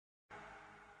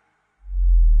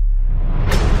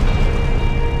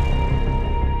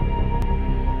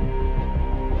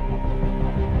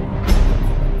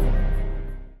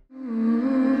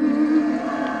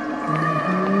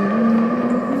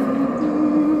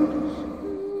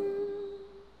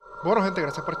Bueno, gente,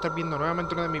 gracias por estar viendo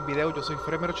nuevamente uno de mis videos. Yo soy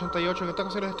Fremer88. En esta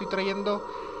ocasión les estoy trayendo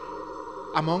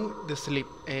Among the Sleep.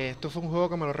 Esto fue un juego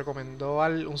que me lo recomendó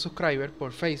un subscriber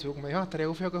por Facebook. Me dijo, estaría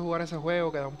gufio que jugar ese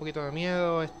juego, que da un poquito de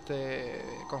miedo,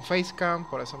 con facecam.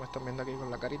 Por eso me están viendo aquí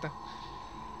con la carita.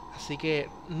 Así que,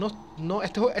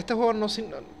 este juego no,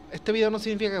 este video no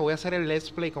significa que voy a hacer el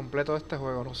let's play completo de este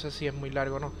juego. No sé si es muy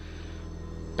largo o no.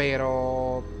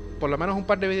 Pero por lo menos un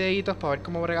par de videitos para ver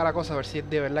cómo brega la cosa, a ver si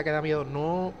de verdad que da miedo.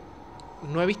 No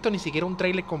he visto ni siquiera un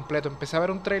trailer completo. Empecé a ver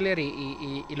un trailer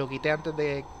y lo quité antes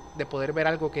de poder ver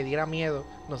algo que diera miedo.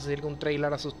 No sé si algún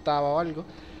trailer asustaba o algo.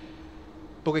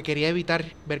 Porque quería evitar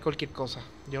ver cualquier cosa.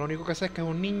 Yo lo único que sé es que es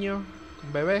un niño,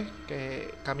 un bebé,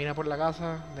 que camina por la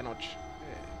casa de noche.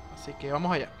 Así que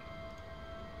vamos allá.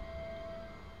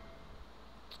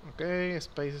 Ok,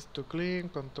 space to clean,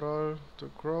 control to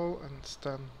grow and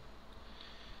stand.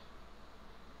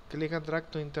 Click and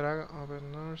drag to interact,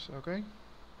 open doors, ok.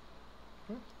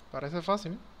 Parece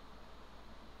fácil.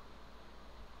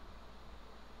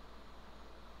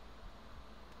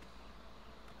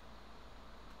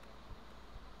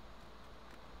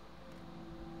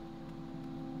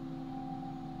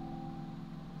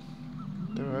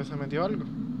 Este bebé se metió algo.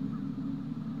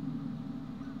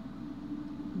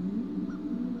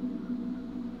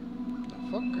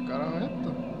 Fuck, ¿qué carajo es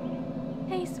esto?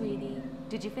 Hey, sweetie.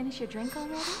 Did you finish your drink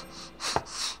already?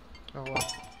 Oh, wow.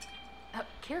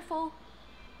 Careful.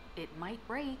 It might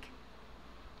break.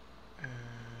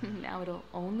 Eh, Now it'll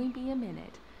only be a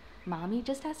minute. Mommy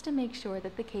just has to make sure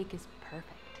that the cake is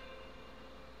perfect.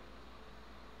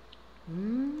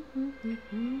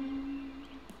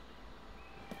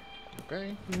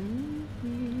 ok.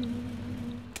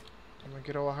 No me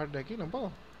quiero bajar de aquí, no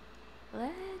puedo.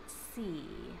 Let's see.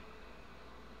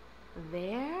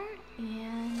 There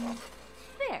and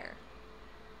there.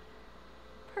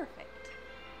 Perfect.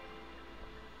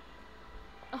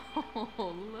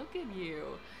 Oh, look at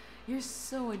you. You're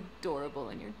so adorable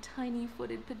in your tiny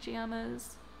footed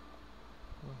pajamas.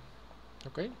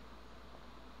 Ok.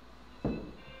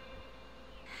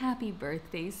 Happy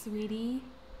birthday, sweetie.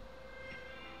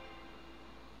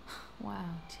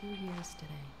 Wow, 2 years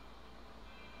today.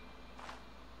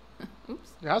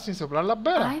 Oops. Ya, sin soplar las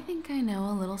velas. I think I know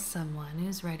a little someone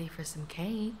who's ready for some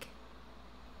cake.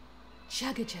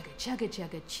 Chugga chugga chugga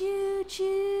chugga choo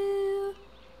choo.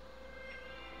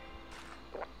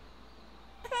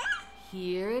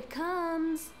 Here it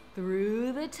comes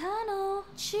through the tunnel.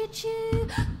 Choo choo.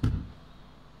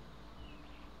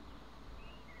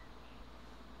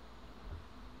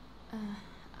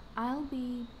 I'll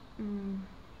be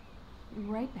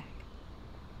right back.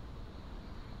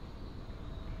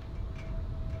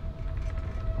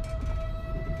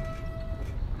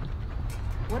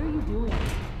 What are you doing?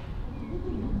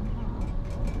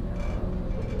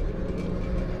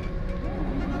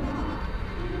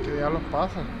 ¿Qué diablos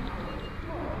pasa?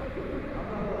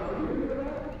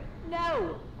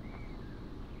 No.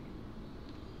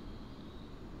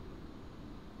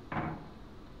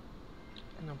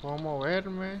 No puedo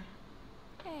moverme.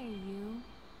 Hey, you.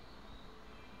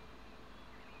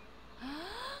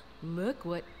 Look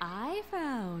what I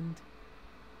found.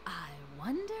 I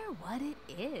wonder what it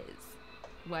is.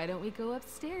 Why don't we go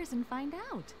upstairs and find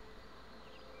out?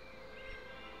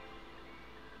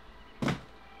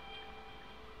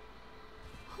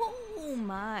 Oh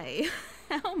my,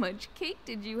 how much cake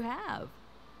did you have?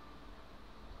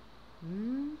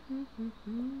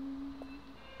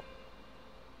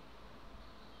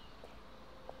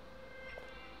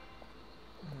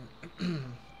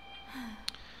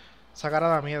 Esa cara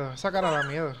da miedo, esa cara da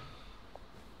miedo.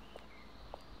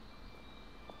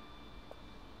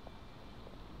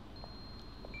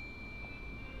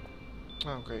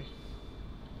 Ah, ok.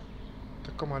 Esto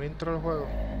es como el intro del juego.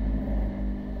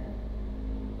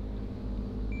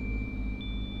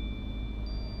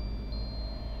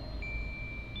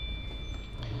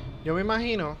 Yo me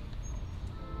imagino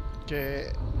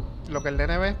que lo que el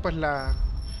nene ve es pues la...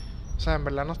 O sea, en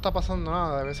verdad no está pasando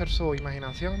nada, debe ser su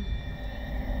imaginación.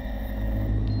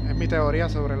 Es mi teoría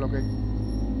sobre lo que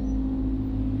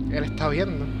él está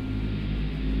viendo.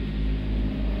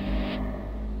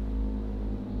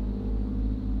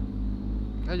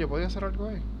 Yo podía hacer algo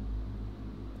ahí.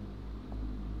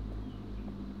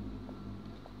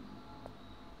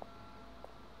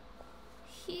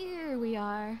 Here we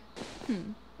are.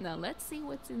 Now let's see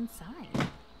what's inside.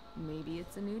 Maybe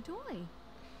it's a new toy.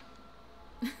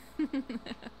 Ay,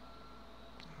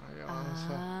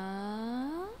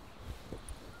 avanza.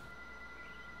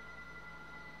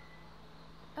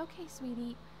 Okay,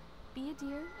 sweetie. Be a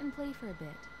dear and play for a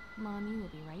bit. Mommy will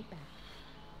be right back.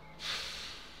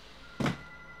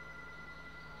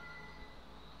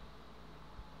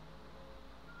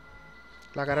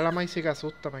 La cara de la maíz sí que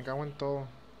asusta, me cago en todo.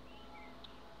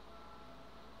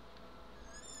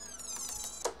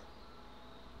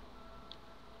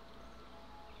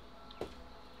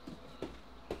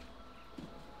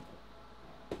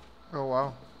 Oh,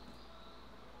 wow.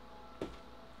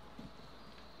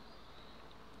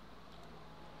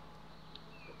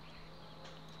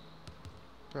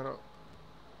 Pero...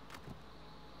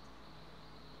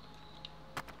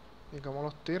 ¿Y cómo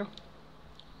los tiro?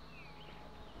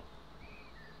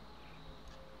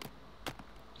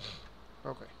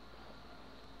 Ok.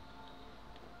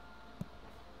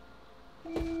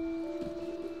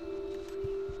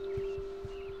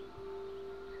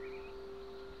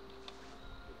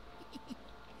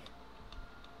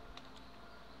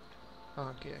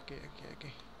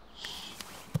 Aquí.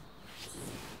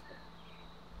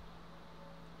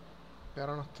 Y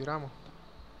ahora nos tiramos.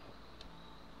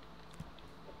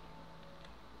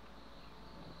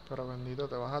 Pero bendito,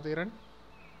 ¿te vas a tirar?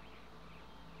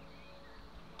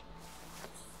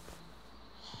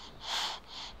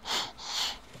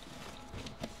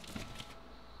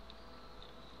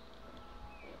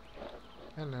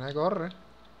 El nene corre.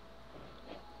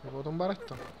 ¿Me puedo tumbar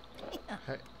esto?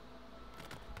 Hey.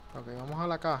 Ok, vamos a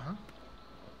la caja.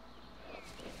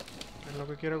 Es lo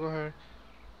que quiero coger.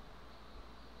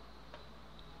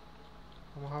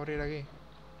 Vamos a abrir aquí.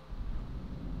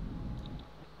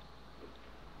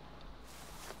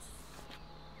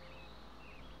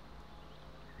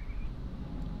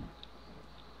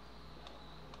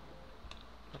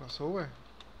 Pero sube.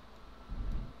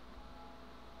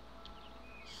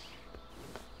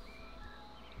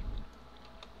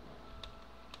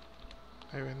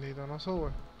 Ay, bendito, no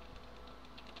sube.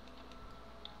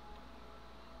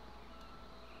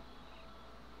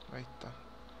 Ahí está.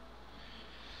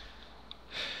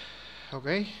 Ok,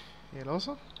 ¿y el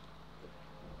oso?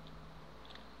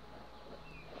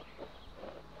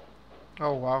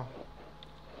 Oh, wow.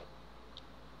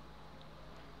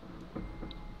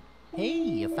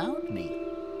 Hey, you found me.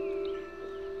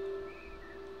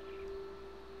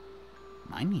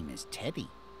 My name is Teddy.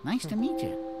 Nice to meet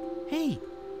you. Hey,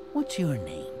 what's your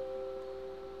name?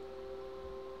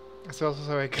 Ese oso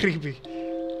se ve creepy.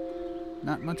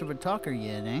 Not much of a talker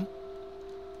yet, eh?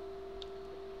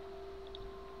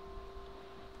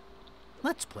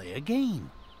 Let's play a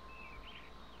game.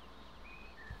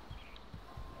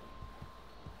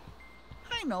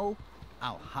 I know.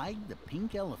 I'll hide the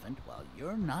pink elephant while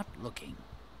you're not looking.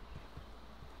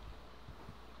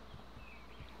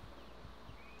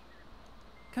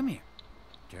 Come here.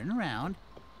 Turn around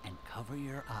and cover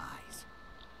your eyes.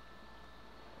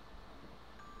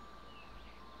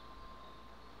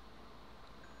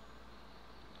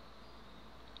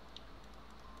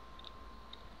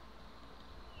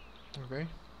 Ok.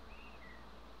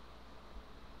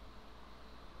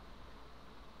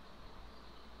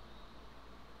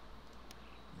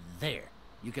 There.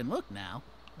 You can look now.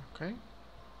 Ok.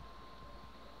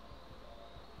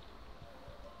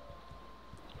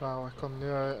 Wow,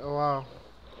 escondido. Wow.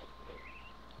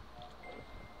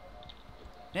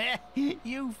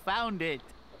 You found it.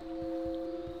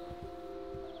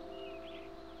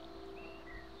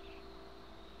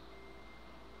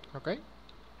 Ok.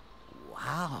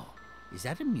 Wow. Is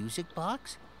that a music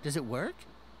box? Does it work?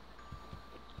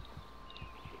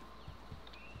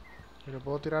 ¿Y le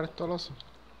puedo tirar esto al oso?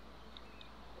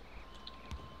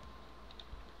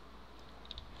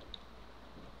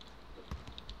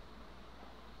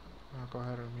 Voy a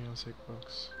coger el music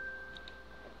box.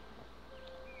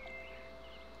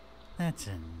 That's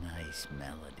a nice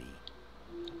melody.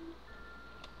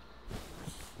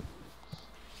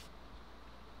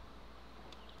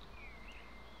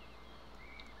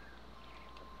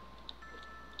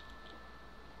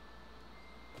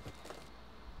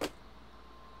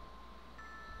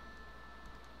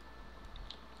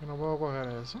 Yo no puedo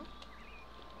coger eso.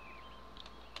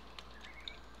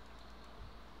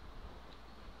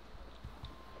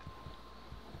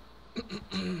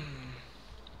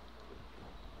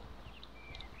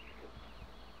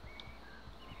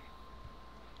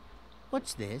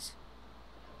 What's this?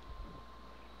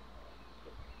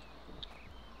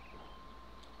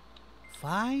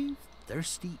 Five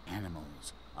thirsty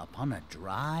animals upon a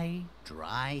dry,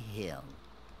 dry hill.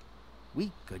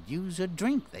 We could use a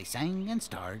drink, they sang and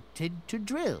started to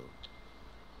drill.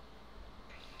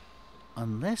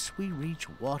 Unless we reach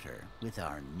water with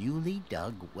our newly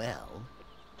dug well,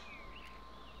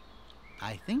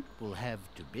 I think we'll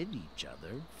have to bid each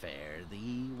other fare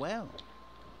thee well.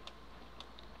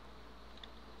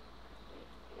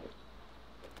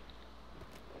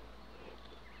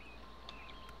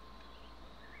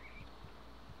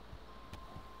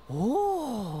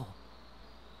 Oh,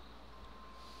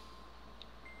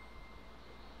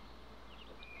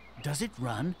 Does it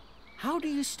run? How do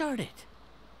you start it?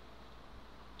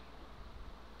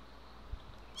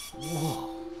 Whoa.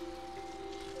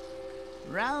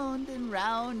 Round and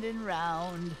round and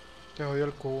round. Te jodió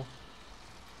el cubo.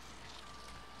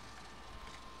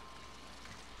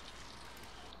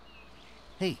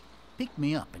 Hey, pick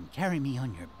me up and carry me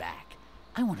on your back.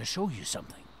 I want to show you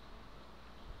something.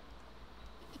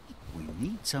 We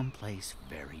need someplace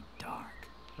very dark.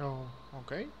 Oh,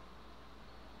 okay.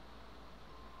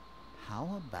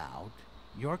 How about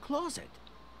your closet?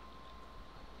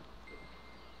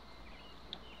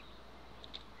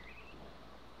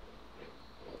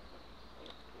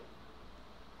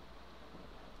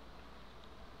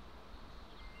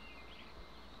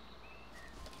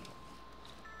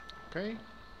 Ok.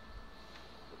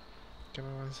 ¿Qué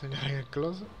me va a enseñar en el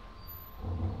closet?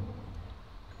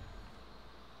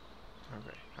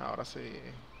 Ok, ahora sí.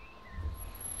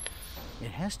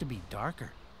 It has to be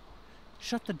darker.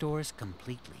 Shut the doors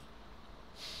completely.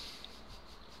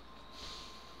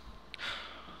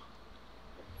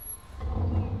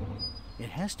 It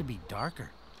has to be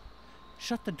darker.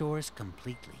 Shut the doors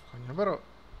completely. Coño, pero...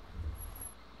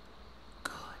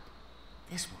 Good.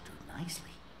 This will do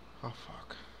nicely. Oh,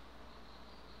 fuck.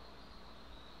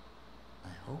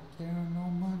 I hope there are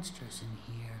no monsters in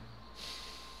here.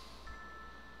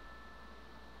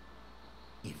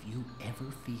 If you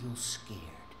ever feel scared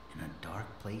in a dark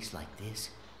place like this,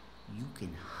 you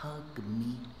can hug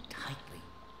me tightly.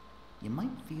 You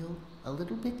might feel a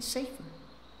little bit safer.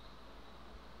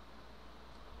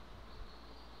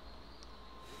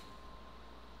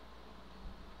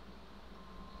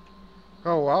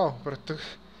 Oh, wow, pero esto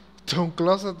es un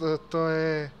closet, esto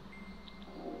es...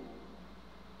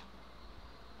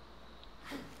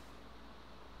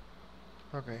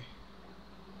 Ok.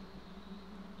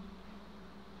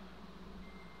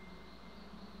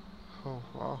 Oh,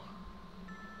 wow.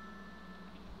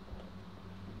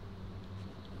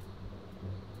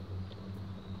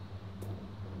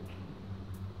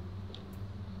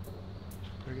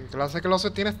 ¿Pero qué clase de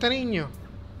closet tiene este niño?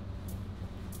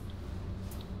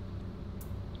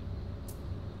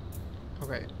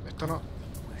 Ok, esto no...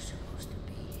 We're supposed to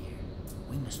be here.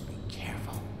 We must be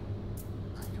careful.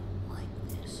 I don't like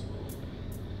this.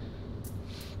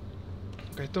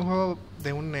 Ok, esto es un juego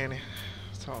de un nene.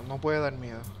 So, no puede dar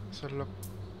miedo. Eso es lo...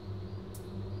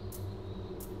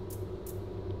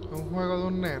 Es un juego de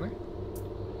un nene.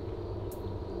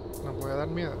 No puede dar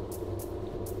miedo.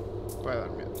 Puede dar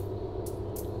miedo.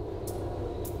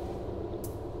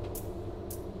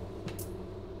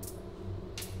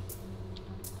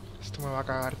 Esto me va a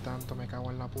cagar tanto, me cago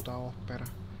en la puta ópera.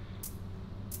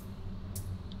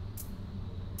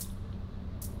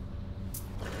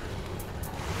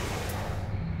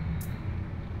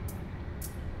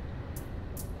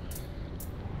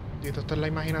 Y esto es la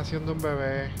imaginación de un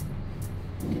bebé.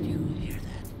 Did you hear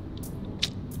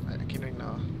that? Aquí no hay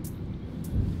nada.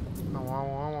 Vamos,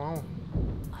 vamos, vamos, vamos.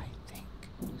 I think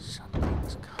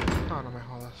something's coming. No, no me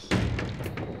jodas.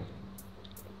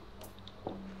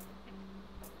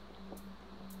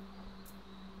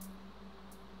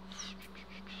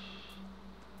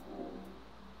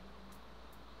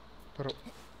 Pero...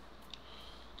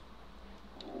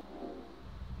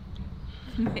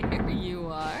 There you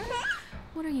are.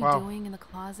 What are you Wow. doing in the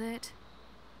closet?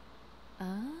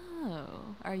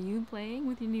 Oh, are you playing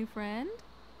with your new friend?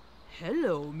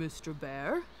 Hello, Mr.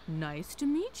 Bear. Nice to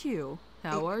meet you.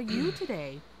 How are you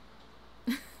today?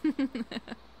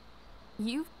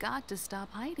 You've got to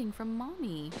stop hiding from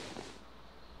Mommy.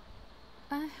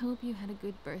 I hope you had a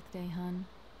good birthday, hon.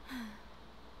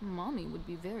 Mommy would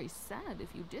be very sad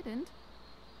if you didn't.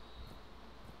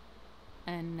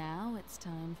 And now it's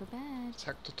time for bed.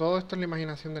 Exacto, todo esto es la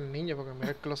imaginación del niño, porque mira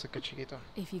el closet que chiquito.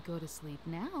 If you go to sleep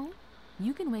now,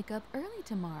 you can wake up early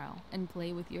tomorrow and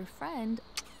play with your friend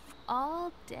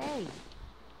all day.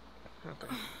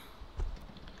 Okay.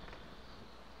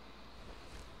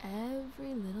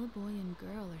 Every little boy and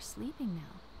girl are sleeping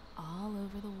now, all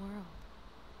over the world.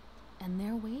 And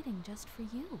they're waiting just for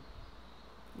you.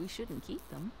 We shouldn't keep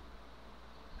them.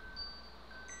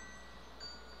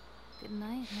 Good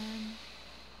night, hon.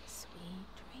 Sweet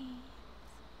dreams.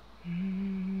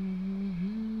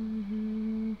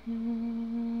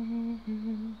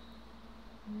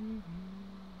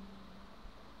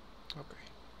 Ok.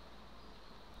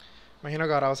 Imagino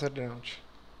que ahora va a ser de noche.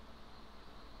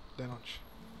 De noche.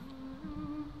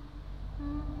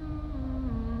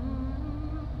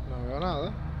 No veo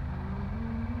nada.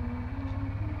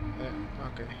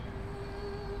 Ok.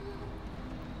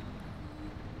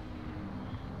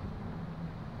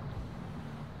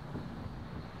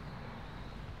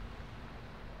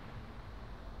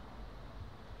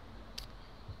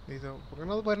 Dice, ¿por qué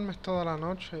no duermes toda la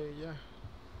noche y ya?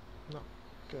 No,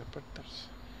 hay que despertarse.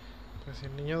 Pues si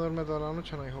el niño duerme toda la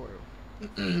noche no hay juego.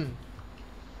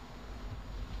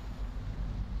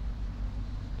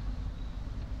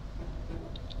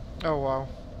 Oh, wow.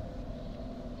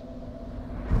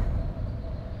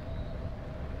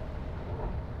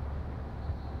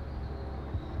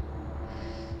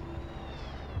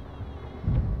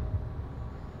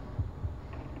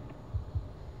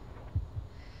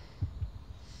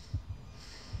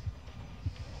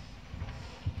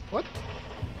 What?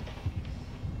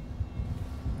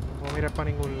 No puedo mirar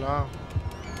para ningún lado.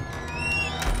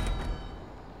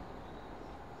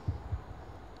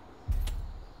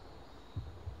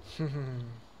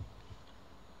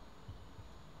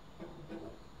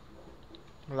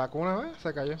 La cuna, ¿ves?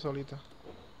 Se cayó solita.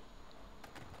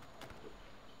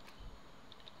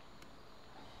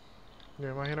 Yo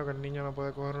imagino que el niño no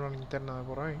puede coger una linterna de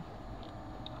por ahí.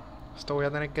 Esto voy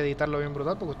a tener que editarlo bien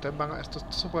brutal porque ustedes van a... Esto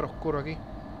es súper oscuro aquí.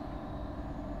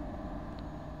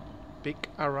 Peek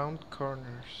around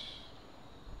corners.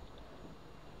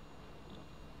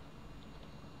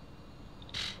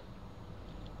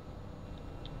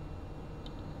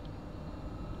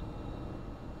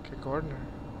 ¿Qué corner?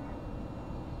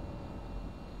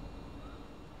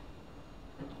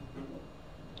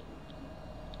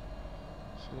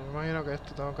 Sí, yo me imagino que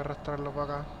esto tengo que arrastrarlo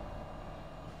para acá.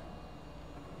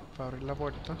 Para abrir la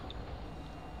puerta.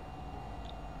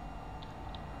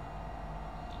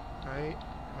 Ahí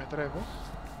me trepo.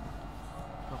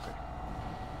 Ok.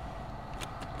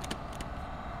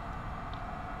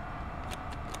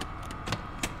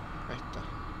 Ahí está.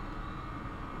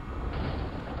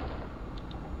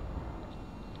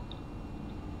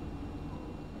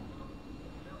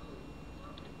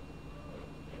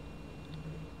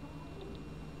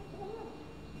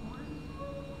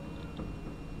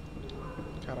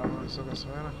 Carajo, eso que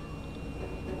suena.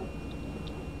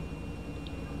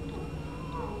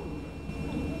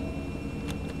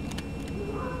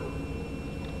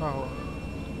 Oh.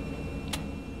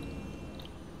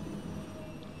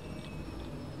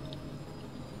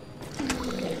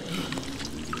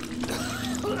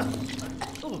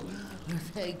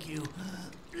 Thank you.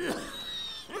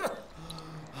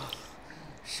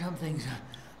 Something's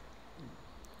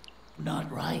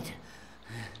not right.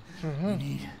 You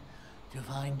need to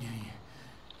find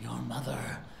your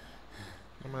mother.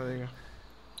 No me digas.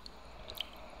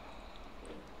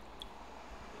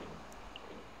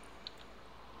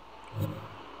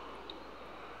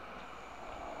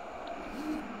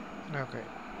 Ok.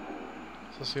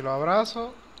 So, si lo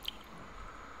abrazo,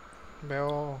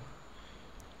 veo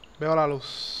la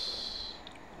luz.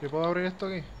 ¿Yo puedo abrir esto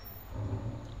aquí?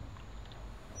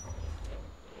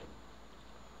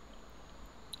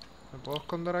 ¿Me puedo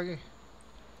esconder aquí?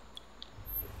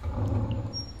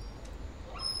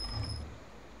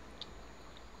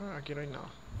 Ah, aquí no hay nada.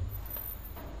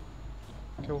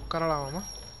 Hay que buscar a la mamá.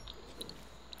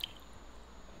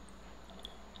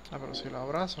 Ah, pero si lo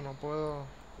abrazo no puedo...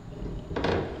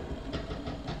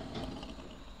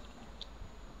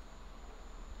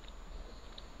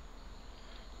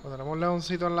 Pues tenemos un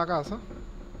leoncito en la casa.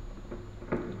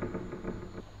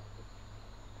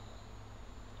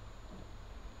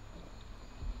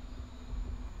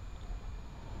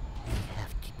 You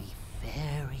have to be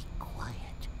very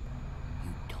quiet.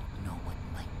 You don't know what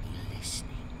might be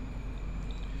listening.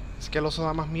 Es que el oso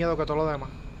da más miedo que todo lo demás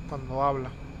cuando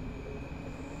habla.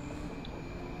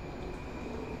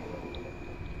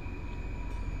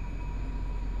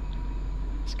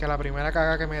 Es que la primera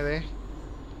caga que me dé.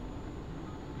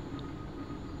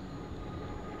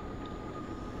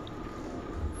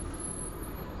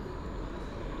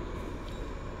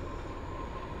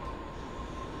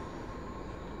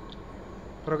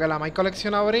 Pero que la Mai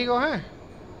colecciona abrigos, ¿eh?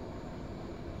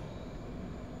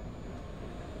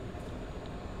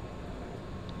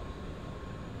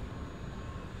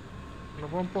 No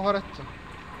puedo empujar esto.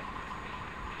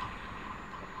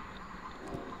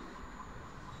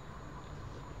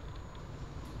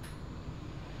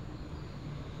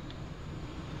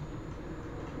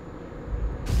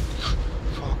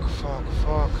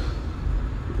 Fuck.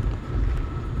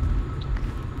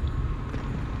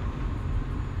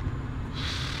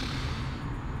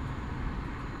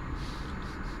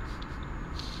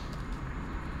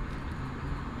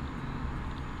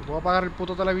 ¿Puedo apagar el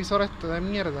puto televisor este de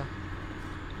mierda?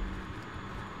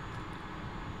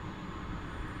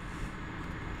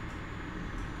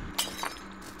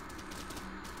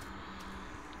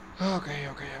 Ok.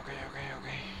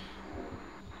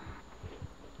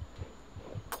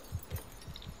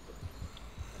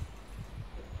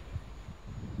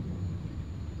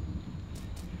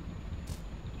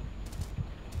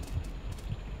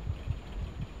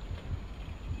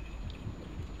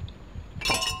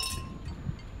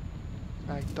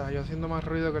 Ahí está, yo haciendo más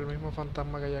ruido que el mismo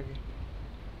fantasma que hay aquí.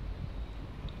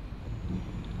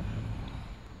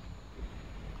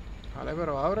 Vale,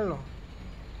 pero ábrelo.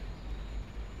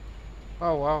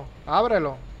 Oh, wow.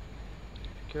 Ábrelo.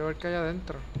 Quiero ver qué hay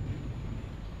adentro.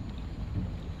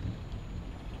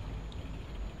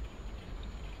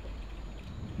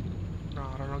 No,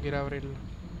 ahora no quiere abrirlo.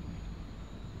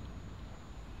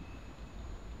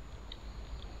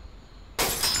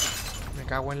 Me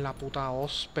cago en la puta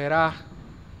óspera.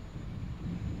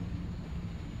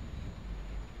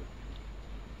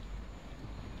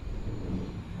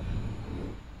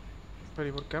 Pero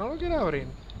 ¿y por qué no lo quiere abrir?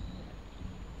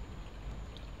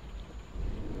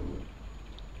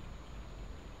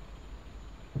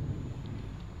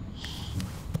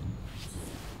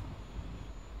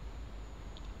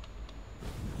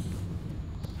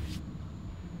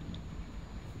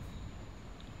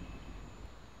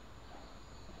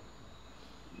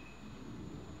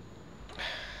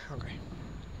 Ok.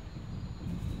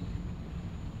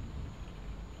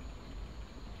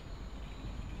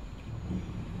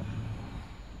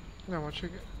 Vamos a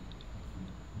chequear.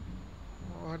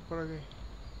 Vamos a ver por aquí.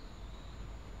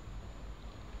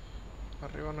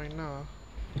 Arriba no hay nada.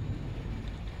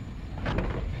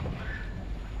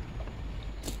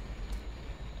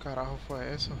 Carajo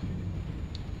fue eso.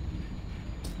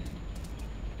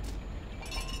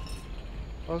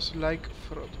 Os like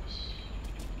frutos.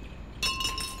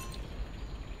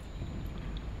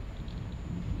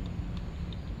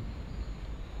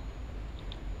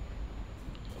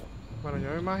 Bueno,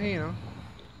 yo me imagino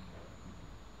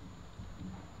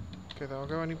que tengo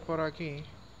que venir por aquí.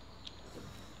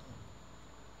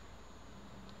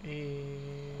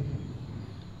 Y...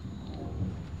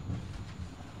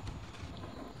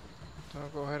 tengo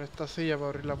que coger esta silla para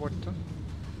abrir la puerta.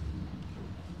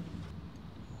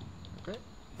 Ok.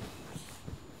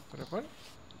 Trepar.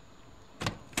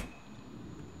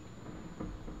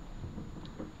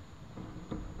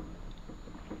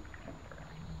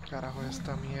 Carajo,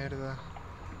 esta mierda.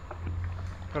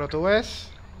 Pero tú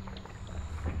ves...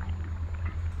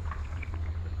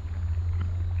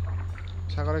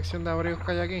 esa colección de abrigos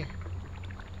que hay aquí.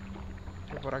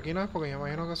 Que por aquí no es, porque yo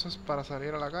imagino que eso es para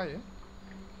salir a la calle.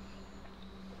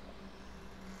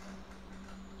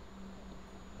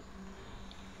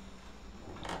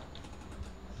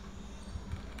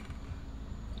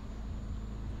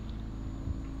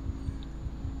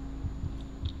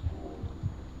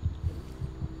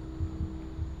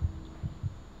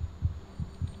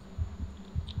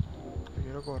 Yo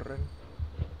quiero correr.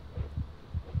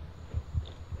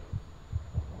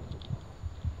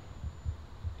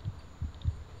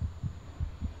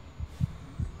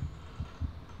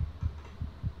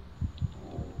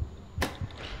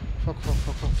 Fuck, fuck,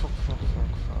 fuck, fuck, fuck, fuck,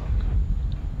 fuck, fuck.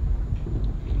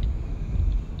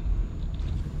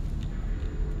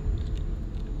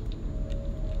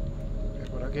 Ok,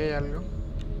 por aquí hay algo.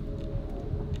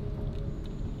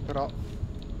 Pero...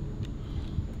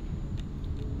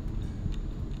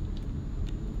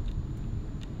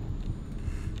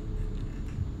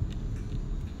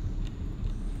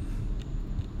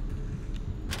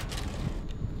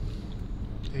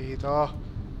 Tito.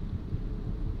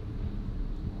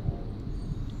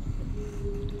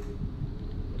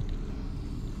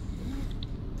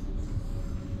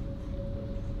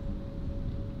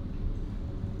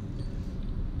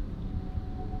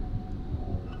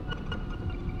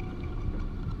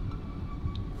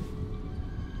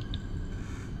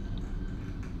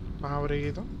 Más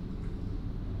abriguito.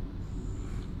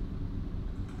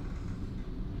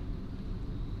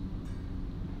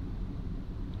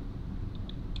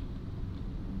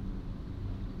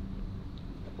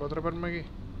 ¿Puedo treparme aquí?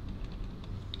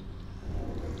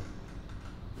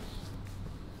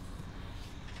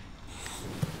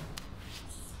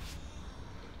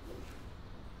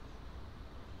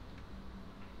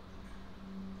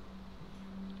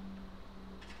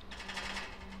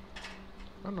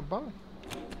 Ah, nos vamos.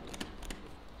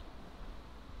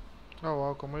 Oh,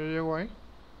 wow, ¿cómo yo llego ahí?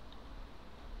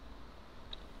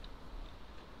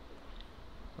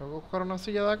 ¿Tengo que buscar una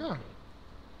silla de acá?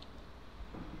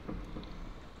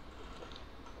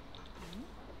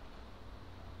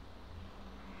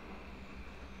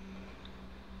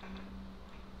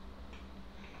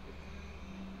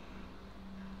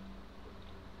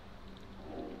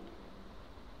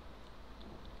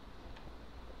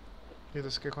 Y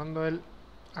entonces que cuando él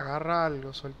agarra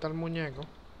algo, suelta el muñeco.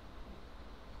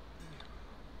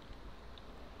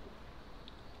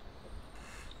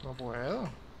 No puedo.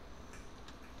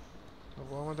 No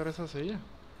puedo meter esa silla.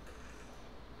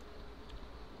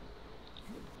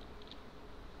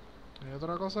 ¿Hay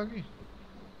otra cosa aquí?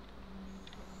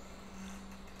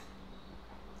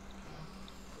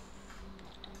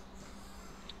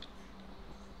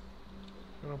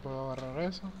 puedo agarrar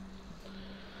eso.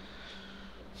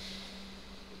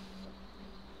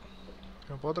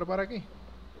 ¿Me puedo trepar aquí?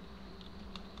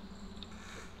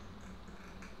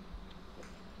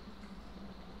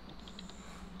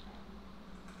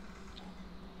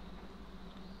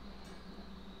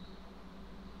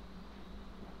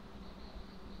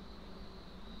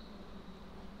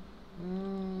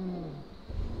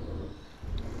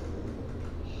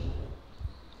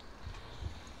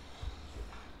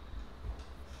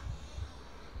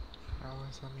 Hago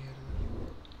esa mierda.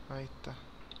 Ahí está.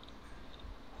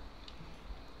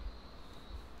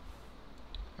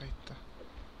 Ahí está.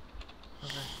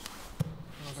 Ok.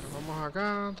 Bueno, trepamos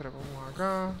acá, trepamos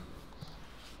acá.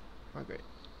 Ok.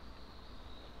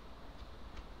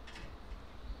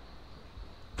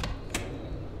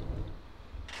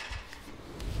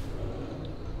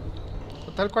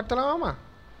 ¿Está el cuarto de la mamá?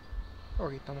 Oh,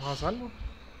 aquí estamos a salvo.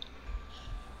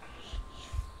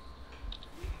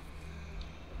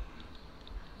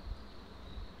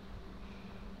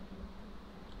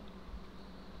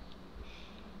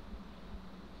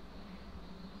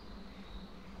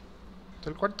 ¿Está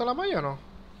el cuarto de la maya o no?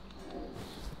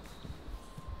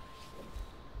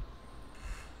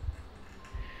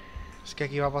 Es que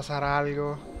aquí va a pasar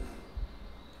algo.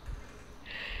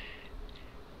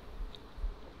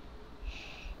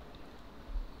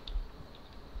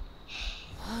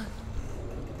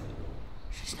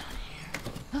 She's not here.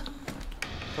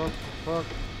 Fuck, fuck.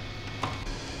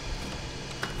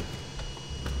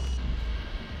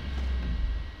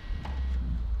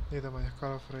 Y te me dio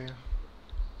escalofrío.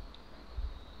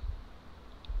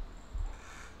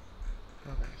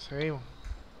 Ok, seguimos.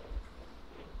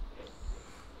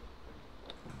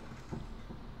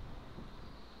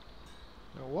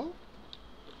 Wow.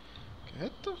 ¿Qué es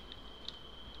esto?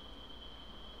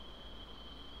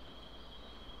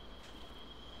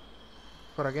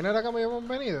 ¿Por aquí no era que habíamos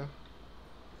venido?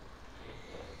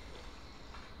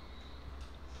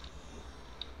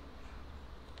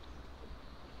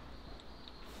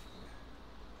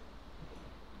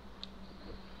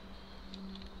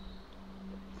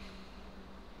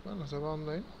 Bueno, no sé para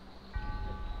dónde ir.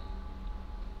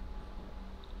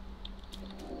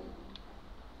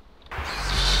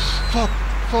 Fuck,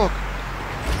 fuck.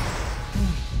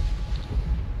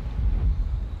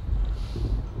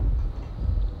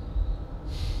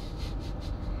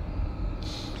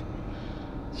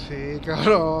 Sí,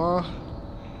 cabrón.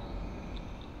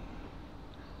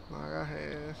 No hagas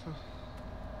eso.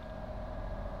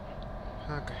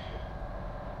 Ok.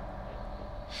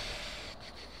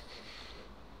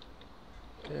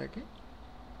 ¿Qué hay aquí?